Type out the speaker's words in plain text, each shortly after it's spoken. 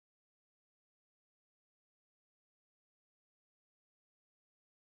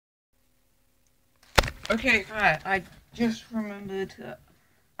Okay, right, I just remembered that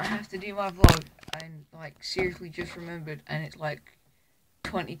I have to do my vlog, and, like, seriously just remembered, and it's, like,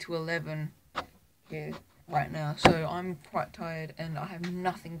 20 to 11 here right now, so I'm quite tired, and I have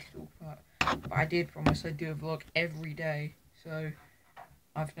nothing to talk about, but I did promise I'd do a vlog every day, so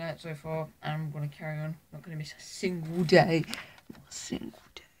I've done it so far, and I'm going to carry on, not going to miss a single day, not a single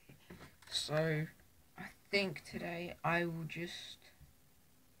day, so I think today I will just,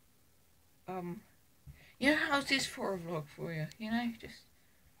 how's this for a vlog for you? You know,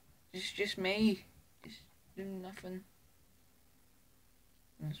 just me, just doing nothing.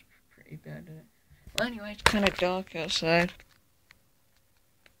 That's pretty bad, isn't it? Well, anyway, it's kind of dark outside.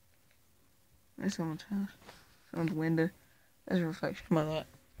 There's someone's house, someone's window. There's a reflection of my light.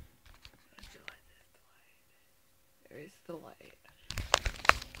 There is the light.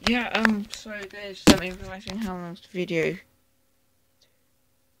 Yeah, so there's something realizing how long's the video.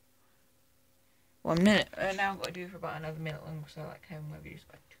 1 minute. Now I've got to do it for about another minute long, so like having my videos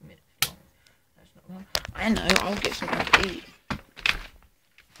like 2 minutes long. That's not long. I know, I'll get something to eat.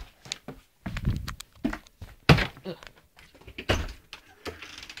 Ugh.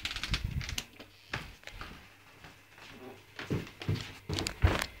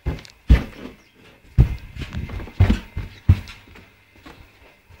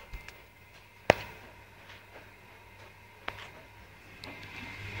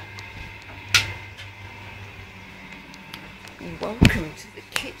 Welcome to the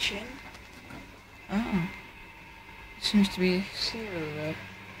kitchen. Oh, seems to be cereal there.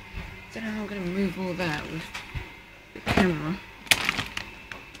 Don't know how I'm going to move all that with the camera.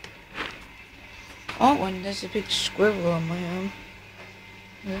 Oh, and there's a big squirrel on my arm.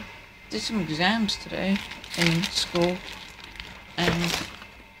 Yeah. Did some exams today in school, and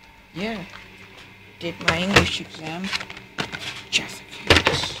yeah, did my English exam. Jaffa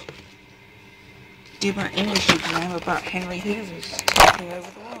cakes. Did my English exam about Henry Hoover's taking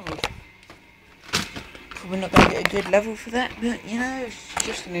over the world. Probably not going to get a good level for that, but you know, it's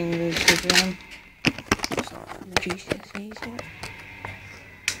just an English exam. It's not like the GCSEs, is it?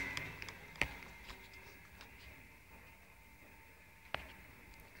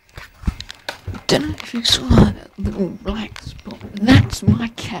 Don't know if you saw that little black spot. That's my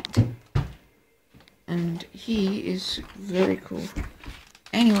cat. And he is very cool.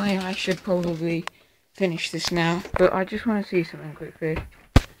 Anyway, I should probably finish this now, but I just want to see something quickly.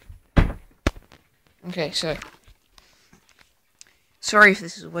 Okay, so sorry if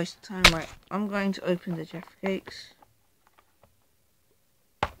this is a waste of time. Right, I'm going to open the Jaffa cakes.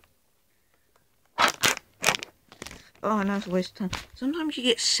 Oh, no, it's a waste of time. Sometimes you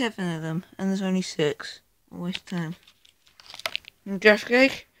get 7 of them, and there's only 6. A waste of time. Jaffa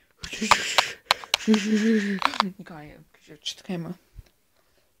cake. You can't hear because you're just the camera.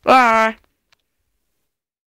 Bye.